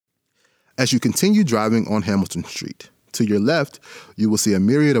As you continue driving on Hamilton Street, to your left, you will see a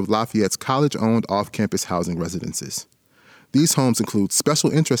myriad of Lafayette's college-owned off-campus housing residences. These homes include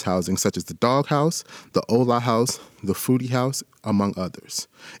special interest housing such as the Dog House, the Ola House, the Fruity House, among others.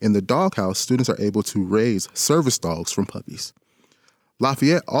 In the Dog House, students are able to raise service dogs from puppies.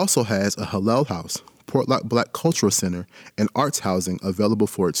 Lafayette also has a Hillel House, Portlock Black Cultural Center, and arts housing available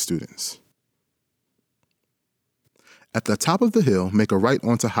for its students. At the top of the hill, make a right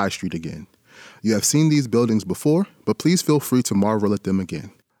onto High Street again. You have seen these buildings before, but please feel free to marvel at them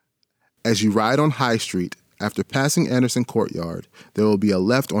again. As you ride on High Street, after passing Anderson Courtyard, there will be a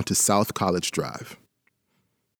left onto South College Drive.